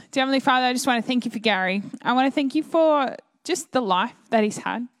Dear Heavenly Father, I just want to thank you for Gary. I want to thank you for just the life that he's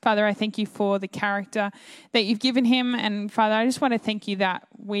had. Father, I thank you for the character that you've given him. And Father, I just want to thank you that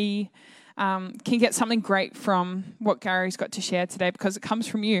we can get something great from what Gary's got to share today because it comes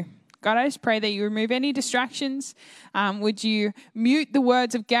from you. God, I just pray that you remove any distractions. Would you mute the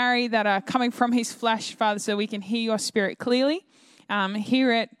words of Gary that are coming from his flesh, Father, so we can hear your spirit clearly,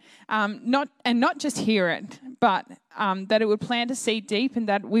 hear it, not just hear it, but that it would plant a seed deep and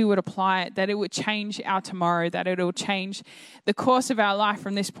that we would apply it, that it would change our tomorrow, that it will change the course of our life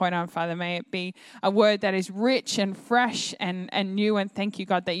from this point on, Father. May it be a word that is rich and fresh and new. And thank you,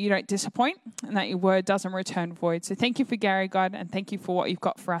 God, that you don't disappoint and that your word doesn't return void. So thank you for Gary, God, and thank you for what you've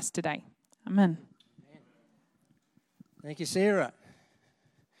got for us today. Amen. Thank you, Sarah.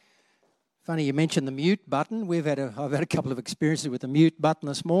 Funny you mentioned the mute button. I've had a couple of experiences with the mute button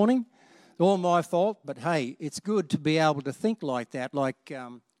this morning. All my fault, but hey, it's good to be able to think like that. Like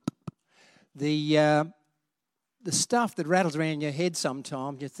the stuff that rattles around in your head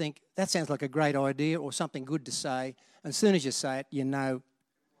sometimes, you think, that sounds like a great idea or something good to say. And as soon as you say it, you know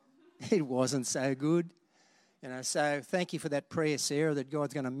it wasn't so good. So thank you for that prayer, Sarah, that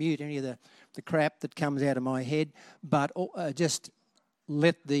God's going to mute any of the crap that comes out of my head, but just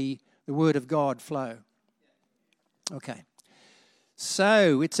let the word of God flow. Okay.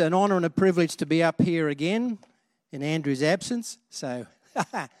 So it's an honour and a privilege to be up here again in Andrew's absence. So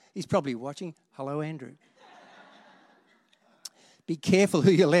he's probably watching. Hello, Andrew. Be careful who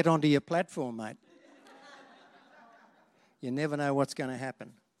you let onto your platform, mate. You never know what's going to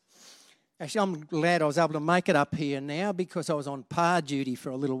happen. Actually, I'm glad I was able to make it up here now because I was on pa duty for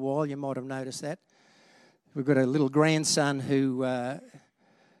a little while. You might have noticed that. We've got a little grandson who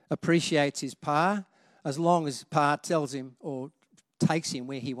appreciates his pa as long as pa tells him or takes him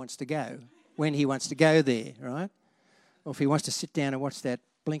where he wants to go, when he wants to go there, right? Or if he wants to sit down and watch that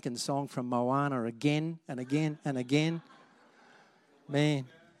blinking song from Moana again and again and again. Man.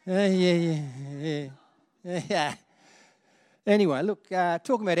 Yeah. Anyway, look,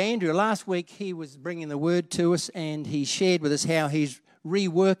 talking about Andrew, last week he was bringing the word to us and he shared with us how he's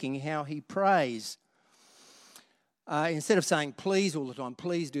reworking how he prays. Instead of saying please all the time,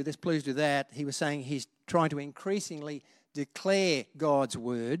 please do this, please do that, he was saying he's trying to increasingly declare God's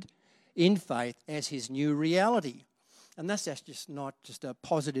word in faith as his new reality. And that's just not just the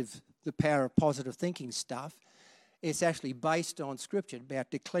power of positive thinking stuff. It's actually based on Scripture about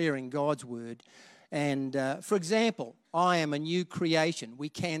declaring God's word. And, for example, I am a new creation. We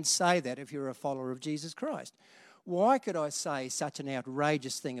can say that if you're a follower of Jesus Christ. Why could I say such an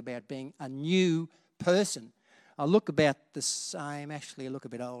outrageous thing about being a new person? I look about the same. Actually, I look a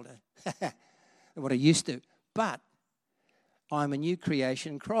bit older than what I used to. But I'm a new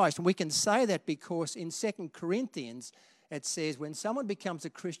creation in Christ. And we can say that because in 2 Corinthians it says when someone becomes a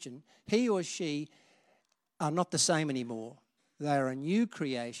Christian, he or she are not the same anymore. They are a new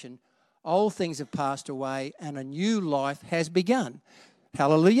creation. Old things have passed away and a new life has begun.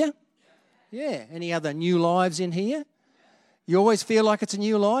 Hallelujah? Yeah. Any other new lives in here? You always feel like it's a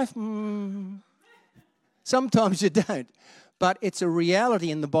new life? Sometimes you don't. But it's a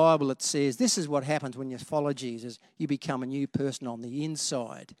reality in the Bible that says this is what happens when you follow Jesus. You become a new person on the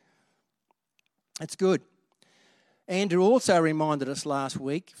inside. That's good. Andrew also reminded us last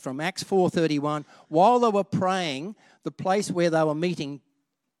week from Acts 4:31, while they were praying, the place where they were meeting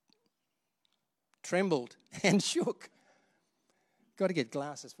trembled and shook. Got to get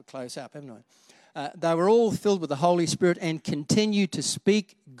glasses for close up, haven't I? They were all filled with the Holy Spirit and continued to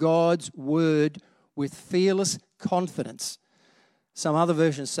speak God's word with fearless confidence. Some other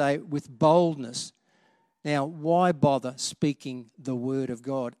versions say with boldness. Now, why bother speaking the word of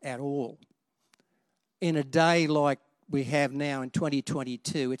God at all? In a day like we have now in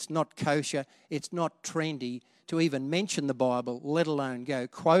 2022, it's not kosher, it's not trendy to even mention the Bible, let alone go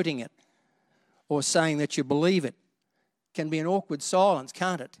quoting it or saying that you believe it. Can be an awkward silence,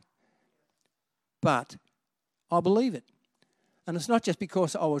 can't it? But I believe it. And it's not just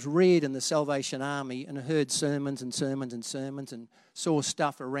because I was reared in the Salvation Army and heard sermons and sermons and sermons and saw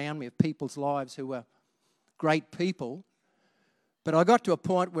stuff around me of people's lives who were great people, but I got to a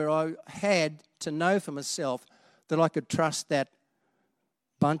point where I had to know for myself that I could trust that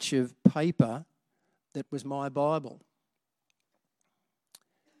bunch of paper that was my Bible.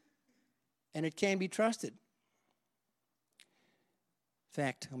 And it can be trusted. In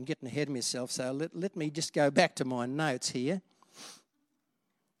fact, I'm getting ahead of myself, so let me just go back to my notes here.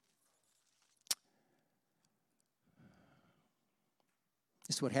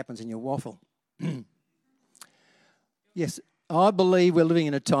 This is what happens in your waffle. Yes, I believe we're living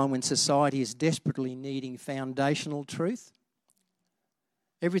in a time when society is desperately needing foundational truth.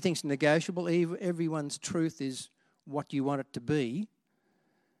 Everything's negotiable. Everyone's truth is what you want it to be,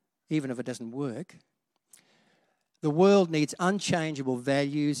 even if it doesn't work. The world needs unchangeable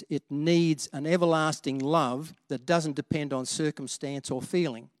values. It needs an everlasting love that doesn't depend on circumstance or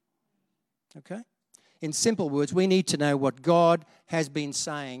feeling. Okay? In simple words, we need to know what God has been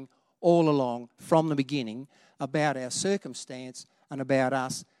saying all along from the beginning about our circumstance and about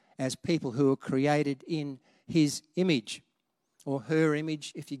us as people who are created in His image, or her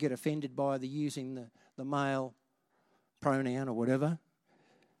image if you get offended by using the male pronoun or whatever.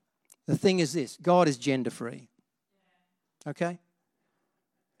 The thing is this, God is gender-free. Okay?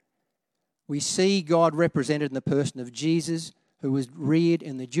 We see God represented in the person of Jesus, who was reared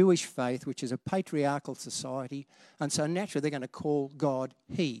in the Jewish faith, which is a patriarchal society, and so naturally they're going to call God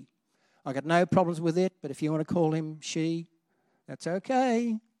He. I've got no problems with it, but if you want to call Him she, that's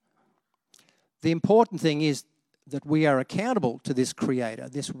okay. The important thing is that we are accountable to this Creator,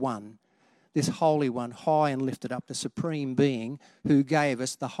 this One, this Holy One, high and lifted up, the Supreme Being who gave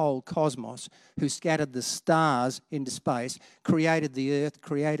us the whole cosmos, who scattered the stars into space, created the earth,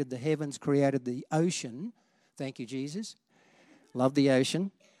 created the heavens, created the ocean. Thank you, Jesus. Love the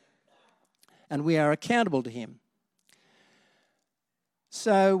ocean. And we are accountable to Him.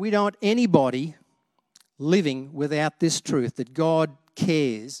 So we don't want anybody living without this truth that God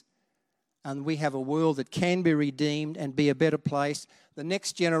cares, and we have a world that can be redeemed and be a better place. The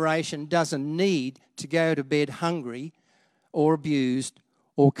next generation doesn't need to go to bed hungry or abused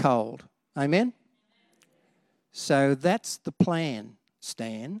or cold. Amen? So that's the plan,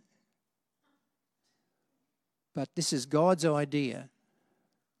 Stan. But this is God's idea,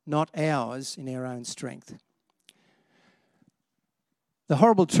 not ours in our own strength. The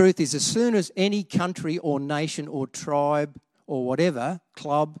horrible truth is, as soon as any country or nation or tribe or whatever,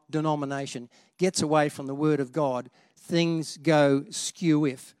 club, denomination, gets away from the Word of God, things go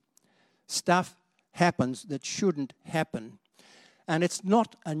skew-if. Stuff happens that shouldn't happen. And it's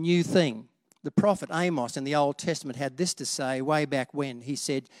not a new thing. The prophet Amos in the Old Testament had this to say way back when. He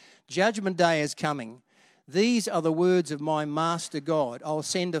said, "Judgment day is coming. These are the words of my master God. I'll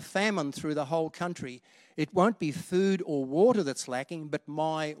send a famine through the whole country. It won't be food or water that's lacking, but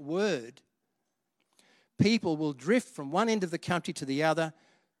my word. People will drift from one end of the country to the other,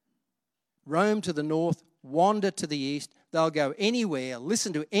 roam to the north, wander to the east. They'll go anywhere,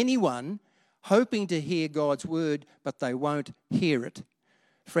 listen to anyone, hoping to hear God's word, but they won't hear it."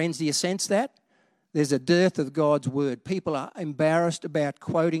 Friends, do you sense that? There's a dearth of God's word. People are embarrassed about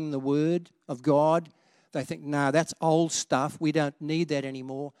quoting the word of God. They think, no, that's old stuff. We don't need that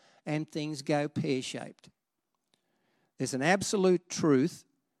anymore. And things go pear-shaped. There's an absolute truth,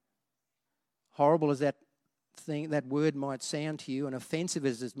 horrible as that word might sound to you, and offensive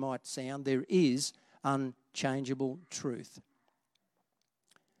as it might sound, there is unchangeable truth.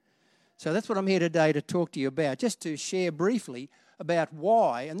 So that's what I'm here today to talk to you about, just to share briefly about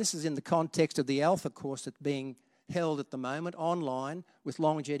why, and this is in the context of the Alpha course that's being held at the moment online with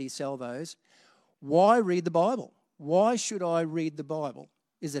Longevity Salvos. Why read the Bible? Why should I read the Bible?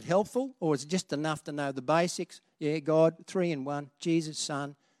 Is it helpful, or is it just enough to know the basics? Yeah, God, 3 in 1, Jesus,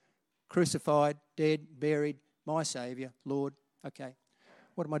 Son, crucified, dead, buried, my Saviour, Lord. Okay,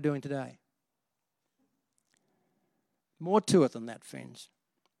 what am I doing today? More to it than that, friends.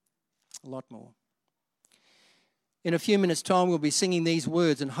 A lot more. In a few minutes' time, we'll be singing these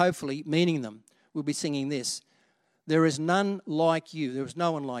words and hopefully meaning them. We'll be singing this. There is none like you. There is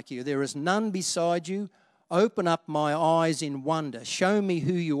no one like you. There is none beside you. Open up my eyes in wonder. Show me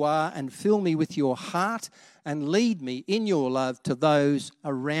who you are and fill me with your heart and lead me in your love to those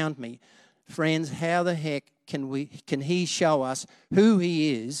around me. Friends, how the heck can He show us who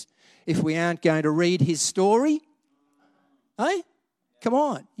He is if we aren't going to read His story? Hey? Come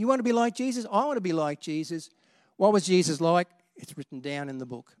on. You want to be like Jesus? I want to be like Jesus. What was Jesus like? It's written down in the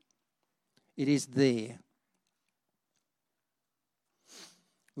book. It is there.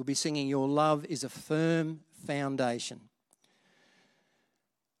 We'll be singing Your Love is a Firm Foundation.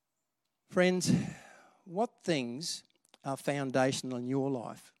 Friends, what things are foundational in your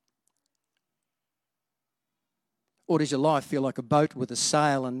life? Or does your life feel like a boat with a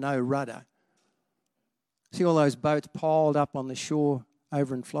sail and no rudder? See all those boats piled up on the shore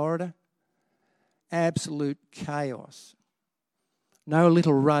over in Florida? Absolute chaos. No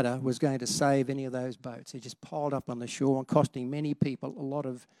little rudder was going to save any of those boats. They just piled up on the shore and costing many people a lot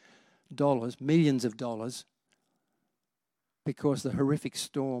of dollars, millions of dollars, because of the horrific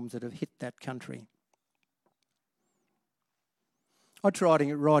storms that have hit that country. I tried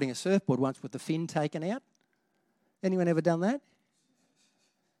riding a surfboard once with the fin taken out. Anyone ever done that?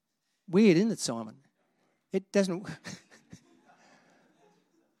 Weird, isn't it, Simon? It doesn't...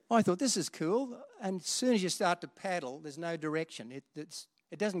 I thought, this is cool. And as soon as you start to paddle, there's no direction.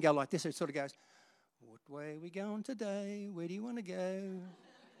 It doesn't go like this. It sort of goes, what way are we going today? Where do you want to go?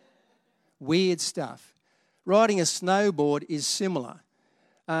 Weird stuff. Riding a snowboard is similar.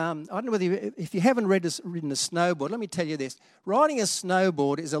 I don't know whether if you haven't ridden a snowboard, let me tell you this. Riding a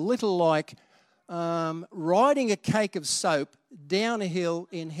snowboard is a little like riding a cake of soap down a hill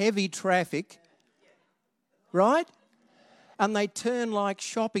in heavy traffic, right? And they turn like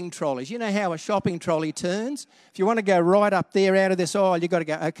shopping trolleys. You know how a shopping trolley turns? If you want to go right up there out of this aisle, you've got to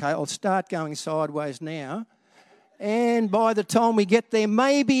go, okay, I'll start going sideways now. And by the time we get there,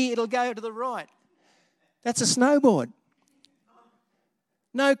 maybe it'll go to the right. That's a snowboard.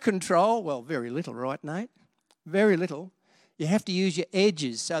 No control. Well, very little, right, Nate? Very little. You have to use your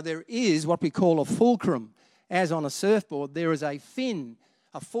edges. So there is what we call a fulcrum. As on a surfboard, there is a fin,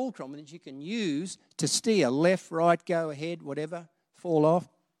 a fulcrum that you can use to steer left, right, go ahead, whatever, fall off,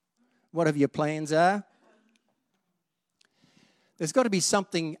 whatever your plans are. There's got to be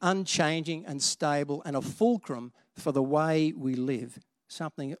something unchanging and stable and a fulcrum for the way we live,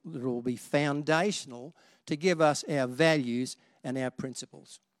 something that will be foundational to give us our values and our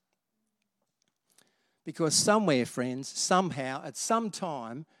principles. Because somewhere, friends, somehow, at some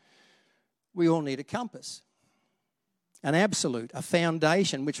time, we all need a compass. An absolute, a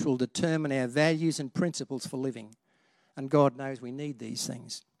foundation which will determine our values and principles for living. And God knows we need these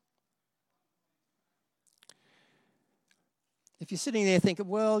things. If you're sitting there thinking,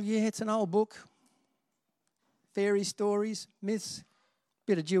 well, yeah, it's an old book, fairy stories, myths,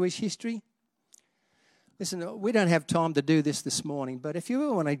 bit of Jewish history. Listen, we don't have time to do this morning, but if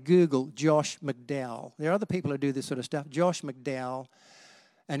you want to Google Josh McDowell, there are other people who do this sort of stuff, Josh McDowell,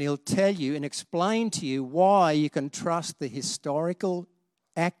 and he'll tell you and explain to you why you can trust the historical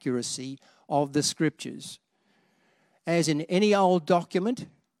accuracy of the Scriptures. As in any old document,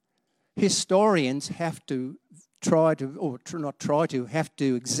 historians have to have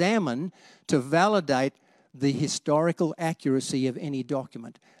to examine to validate the historical accuracy of any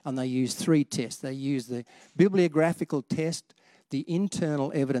document. And they use 3 tests. They use the bibliographical test, the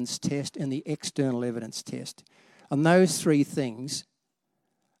internal evidence test, and the external evidence test. And those 3 things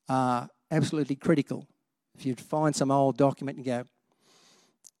are absolutely critical. If you find some old document and go,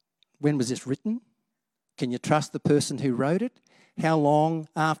 when was this written? Can you trust the person who wrote it? How long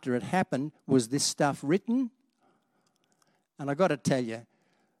after it happened was this stuff written? And I've got to tell you,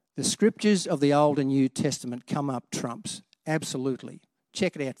 the Scriptures of the Old and New Testament come up trumps. Absolutely.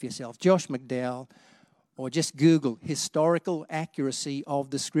 Check it out for yourself. Josh McDowell, or just Google historical accuracy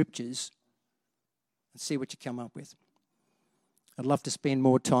of the Scriptures and see what you come up with. I'd love to spend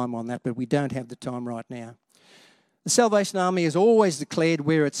more time on that, but we don't have the time right now. The Salvation Army has always declared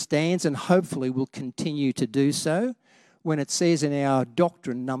where it stands and hopefully will continue to do so. When it says in our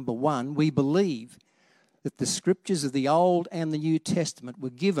doctrine, number 1, we believe that the Scriptures of the Old and the New Testament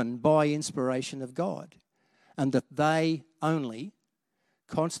were given by inspiration of God and that they only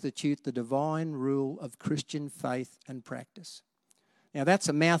constitute the divine rule of Christian faith and practice. Now that's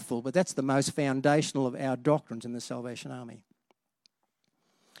a mouthful, but that's the most foundational of our doctrines in the Salvation Army.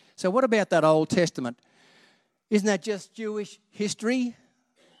 So what about that Old Testament? Isn't that just Jewish history?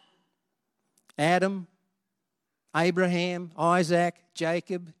 Adam, Abraham, Isaac,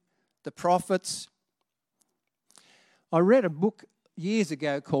 Jacob, the prophets. I read a book years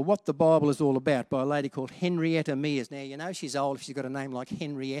ago called What the Bible is All About by a lady called Henrietta Mears. Now, you know she's old if she's got a name like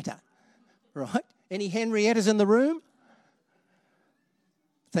Henrietta, right? Any Henriettas in the room?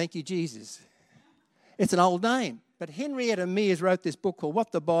 Thank you, Jesus. It's an old name. But Henrietta Mears wrote this book called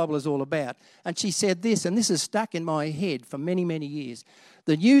What the Bible is All About. And she said this, and this has stuck in my head for many, many years.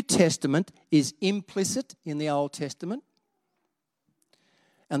 The New Testament is implicit in the Old Testament,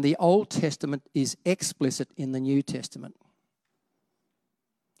 and the Old Testament is explicit in the New Testament.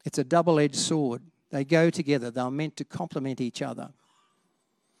 It's a double-edged sword. They go together. They're meant to complement each other.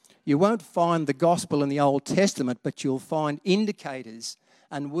 You won't find the gospel in the Old Testament, but you'll find indicators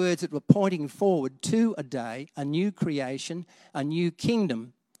and words that were pointing forward to a day, a new creation, a new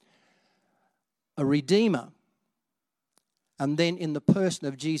kingdom, a redeemer. And then in the person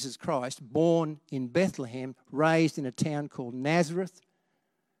of Jesus Christ, born in Bethlehem, raised in a town called Nazareth.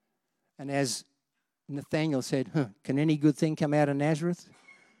 And as Nathaniel said, can any good thing come out of Nazareth?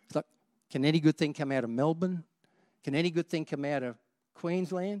 It's like, can any good thing come out of Melbourne? Can any good thing come out of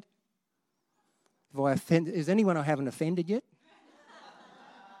Queensland? Is anyone I haven't offended yet?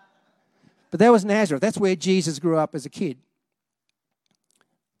 But that was Nazareth. That's where Jesus grew up as a kid.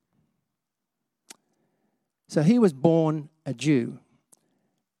 So he was born a Jew,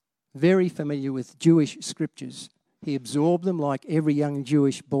 very familiar with Jewish scriptures, He absorbed them like every young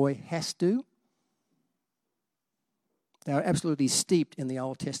Jewish boy has to. They are absolutely steeped in the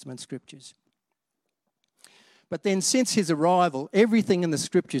Old Testament scriptures. But then since his arrival, everything in the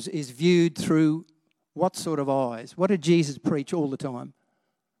scriptures is viewed through what sort of eyes? What did Jesus preach all the time?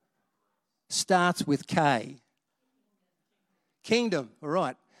 Starts with K. Kingdom, all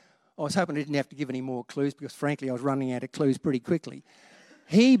right. I was hoping I didn't have to give any more clues because, frankly, I was running out of clues pretty quickly.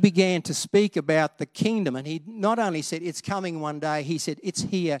 He began to speak about the kingdom, and he not only said it's coming one day, he said it's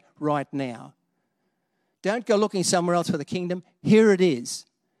here right now. Don't go looking somewhere else for the kingdom. Here it is.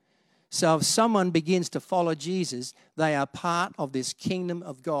 So if someone begins to follow Jesus, they are part of this kingdom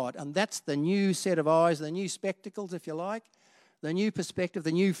of God. And that's the new set of eyes, the new spectacles, if you like, the new perspective,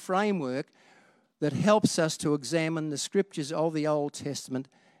 the new framework that helps us to examine the scriptures of the Old Testament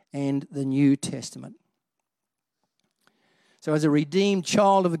and the New Testament. So as a redeemed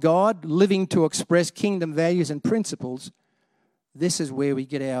child of God, living to express kingdom values and principles, this is where we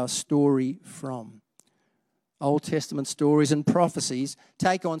get our story from. Old Testament stories and prophecies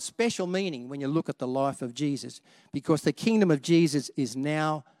take on special meaning when you look at the life of Jesus, because the kingdom of Jesus is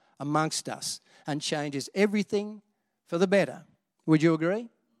now amongst us and changes everything for the better. Would you agree?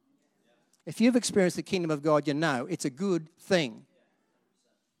 If you've experienced the kingdom of God, you know it's a good thing.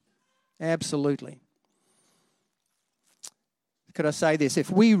 Absolutely. Could I say this?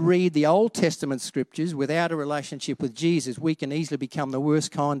 If we read the Old Testament scriptures without a relationship with Jesus, we can easily become the worst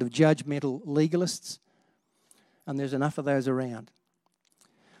kind of judgmental legalists. And there's enough of those around.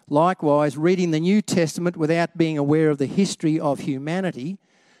 Likewise, reading the New Testament without being aware of the history of humanity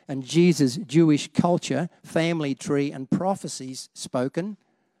and Jesus' Jewish culture, family tree and prophecies spoken,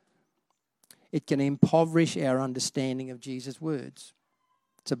 it can impoverish our understanding of Jesus' words.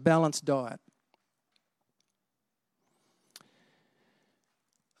 It's a balanced diet.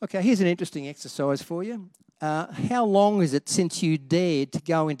 Okay, here's an interesting exercise for you. How long is it since you dared to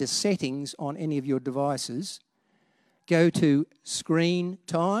go into settings on any of your devices, go to screen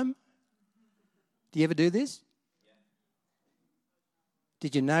time? Do you ever do this?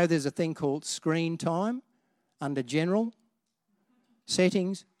 Did you know there's a thing called screen time under general?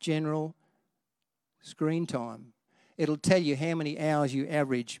 Settings, general, screen time. It'll tell you how many hours you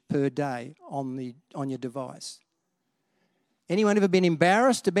average per day on your device. Anyone ever been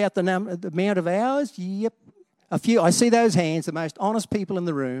embarrassed about the amount of hours? Yep. A few. I see those hands, the most honest people in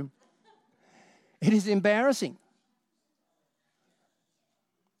the room. It is embarrassing.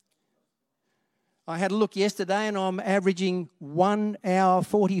 I had a look yesterday and I'm averaging 1 hour,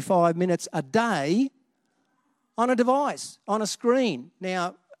 45 minutes a day on a device, on a screen.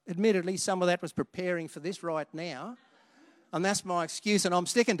 Now, admittedly, some of that was preparing for this right now, and that's my excuse and I'm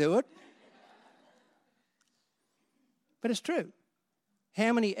sticking to it. But it's true.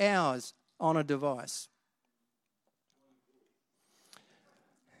 How many hours on a device?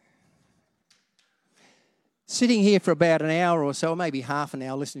 Sitting here for about an hour or so, maybe half an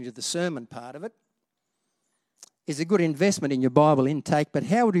hour listening to the sermon part of it, is a good investment in your Bible intake, but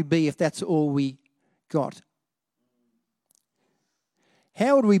how would we be if that's all we got?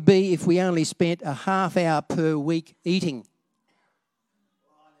 How would we be if we only spent a half hour per week eating?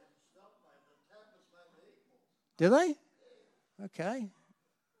 Do they? Okay.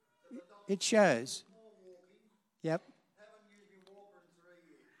 It shows. Yep.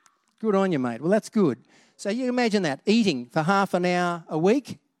 Good on you, mate. Well, that's good. So you imagine that, eating for half an hour a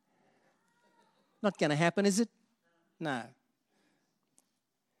week? Not going to happen, is it? No.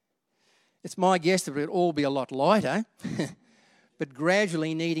 It's my guess that it'll all be a lot lighter, but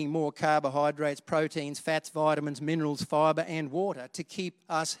gradually needing more carbohydrates, proteins, fats, vitamins, minerals, fibre and water to keep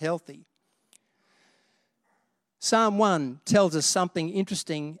us healthy. Psalm 1 tells us something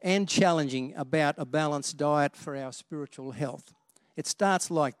interesting and challenging about a balanced diet for our spiritual health. It starts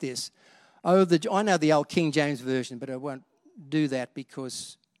like this. I know the old King James Version, but I won't do that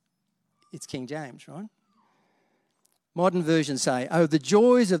because it's King James, right? Modern versions say, "Oh, the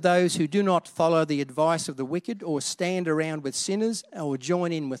joys of those who do not follow the advice of the wicked or stand around with sinners or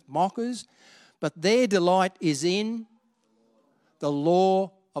join in with mockers, but their delight is in the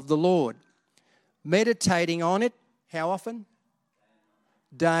law of the Lord, meditating on it." How often?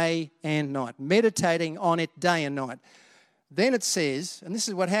 Day and night. Meditating on it day and night. Then it says, and this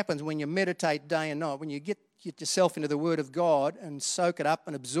is what happens when you meditate day and night, when you get yourself into the Word of God and soak it up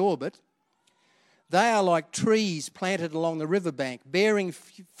and absorb it, they are like trees planted along the riverbank, bearing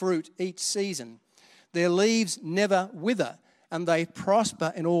fruit each season. Their leaves never wither, and they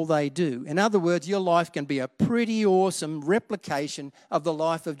prosper in all they do. In other words, your life can be a pretty awesome replication of the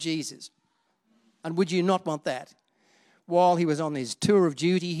life of Jesus. And would you not want that? While he was on his tour of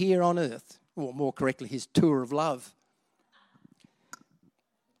duty here on earth. or more correctly, his tour of love.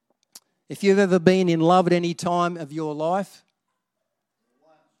 If you've ever been in love at any time of your life,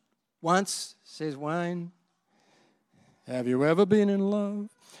 once, says Wayne. Have you ever been in love?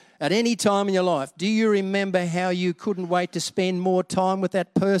 At any time in your life, do you remember how you couldn't wait to spend more time with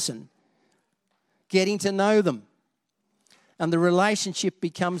that person, getting to know them? And the relationship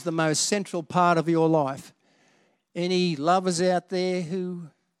becomes the most central part of your life. Any lovers out there who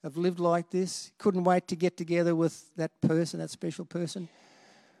have lived like this, couldn't wait to get together with that person, that special person?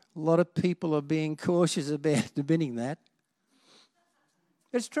 A lot of people are being cautious about admitting that.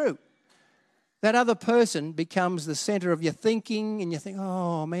 It's true. That other person becomes the centre of your thinking, and you think,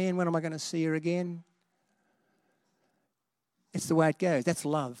 oh man, when am I going to see her again? It's the way it goes. That's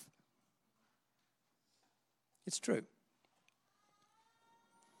love. It's true.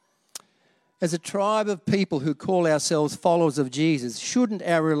 As a tribe of people who call ourselves followers of Jesus, shouldn't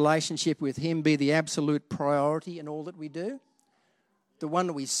our relationship with him be the absolute priority in all that we do? The one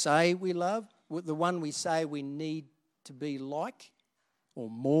that we say we love, the one we say we need to be like or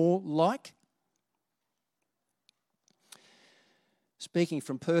more like? Speaking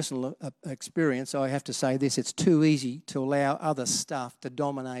from personal experience, I have to say this: it's too easy to allow other stuff to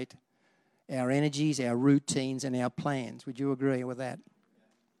dominate our energies, our routines and our plans. Would you agree with that?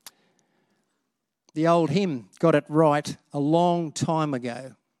 The old hymn got it right a long time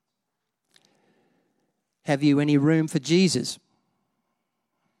ago. Have you any room for Jesus?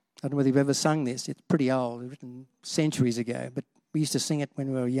 I don't know whether you've ever sung this. It's pretty old, written centuries ago, but we used to sing it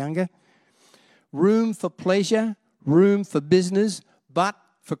when we were younger. Room for pleasure, room for business, but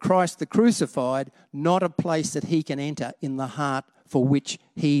for Christ the crucified, not a place that he can enter in the heart for which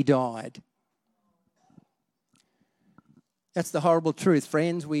he died. That's the horrible truth,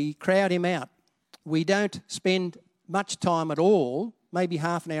 friends. We crowd him out. We don't spend much time at all, maybe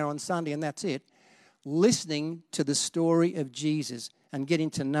half an hour on Sunday and that's it, listening to the story of Jesus and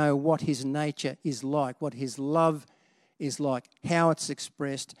getting to know what his nature is like, what his love is like, how it's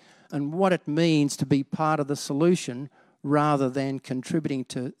expressed, and what it means to be part of the solution rather than contributing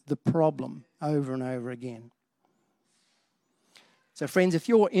to the problem over and over again. So friends, if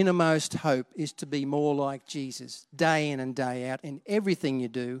your innermost hope is to be more like Jesus day in and day out in everything you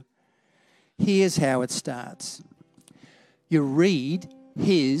do, here's how it starts. You read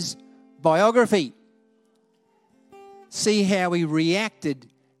his biography. See how he reacted,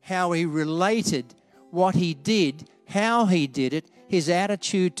 how he related, what he did, how he did it, his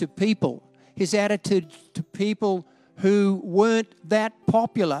attitude to people who weren't that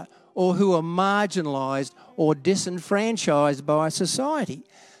popular or who are marginalised or disenfranchised by society.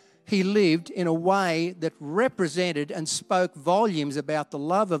 He lived in a way that represented and spoke volumes about the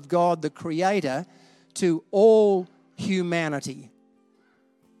love of God, the Creator, to all humanity.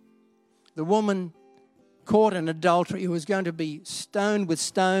 The woman caught in adultery who was going to be stoned with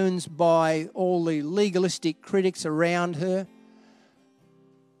stones by all the legalistic critics around her.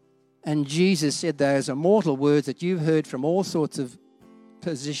 And Jesus said those immortal words that you've heard from all sorts of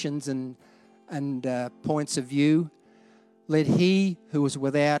positions and points of view. Let he who was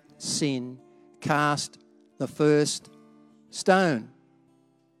without sin cast the first stone.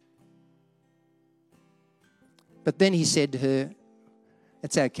 But then he said to her,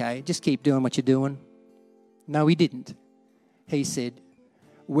 it's okay, just keep doing what you're doing. No, he didn't. He said,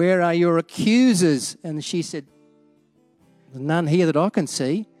 where are your accusers? And she said, none here that I can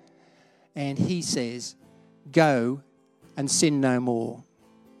see. And he says, go and sin no more.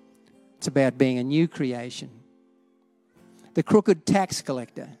 It's about being a new creation. The crooked tax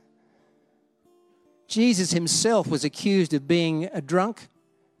collector. Jesus himself was accused of being a drunk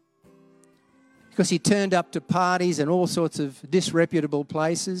because he turned up to parties and all sorts of disreputable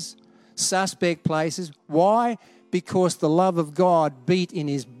places, suspect places. Why? Because the love of God beat in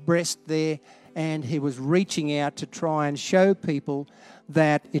his breast there, and he was reaching out to try and show people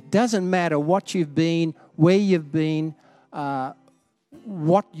that it doesn't matter what you've been, where you've been,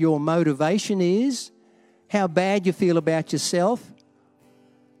 what your motivation is, how bad you feel about yourself.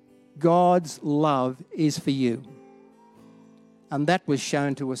 God's love is for you. And that was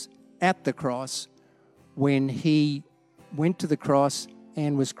shown to us at the cross when he went to the cross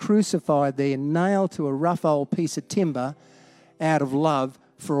and was crucified there, nailed to a rough old piece of timber out of love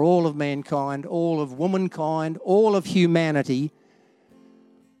for all of mankind, all of womankind, all of humanity,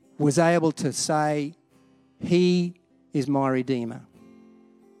 was able to say, he is my Redeemer.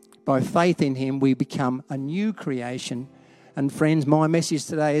 By faith in him, we become a new creation. And friends, my message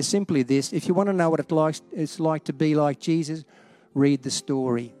today is simply this. If you want to know what it's like to be like Jesus, read the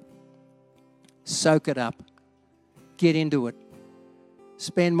story. Soak it up. Get into it.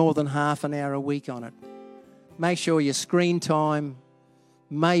 spend more than half an hour a week on it. Make sure your screen time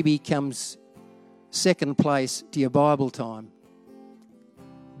maybe comes second place to your Bible time.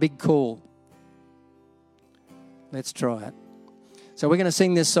 Big call. Let's try it. So we're going to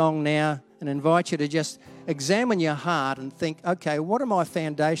sing this song now and invite you to just examine your heart and think, okay, what are my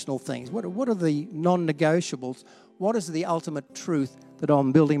foundational things? What are the non-negotiables? What is the ultimate truth that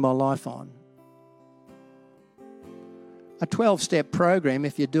I'm building my life on? A 12-step program,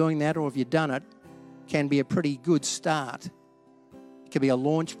 if you're doing that or if you've done it, can be a pretty good start. It can be a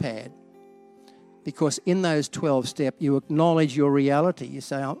launch pad. Because in those 12 steps, you acknowledge your reality. You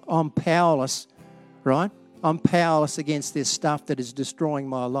say, I'm powerless, right? I'm powerless against this stuff that is destroying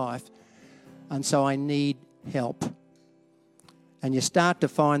my life. And so I need help. And you start to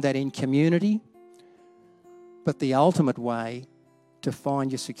find that in community. But the ultimate way to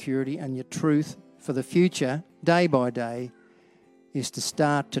find your security and your truth for the future, day by day, is to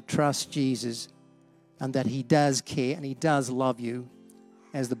start to trust Jesus and that he does care and he does love you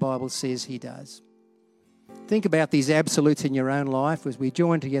as the Bible says he does. Think about these absolutes in your own life as we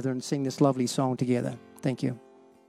join together and sing this lovely song together. Thank you.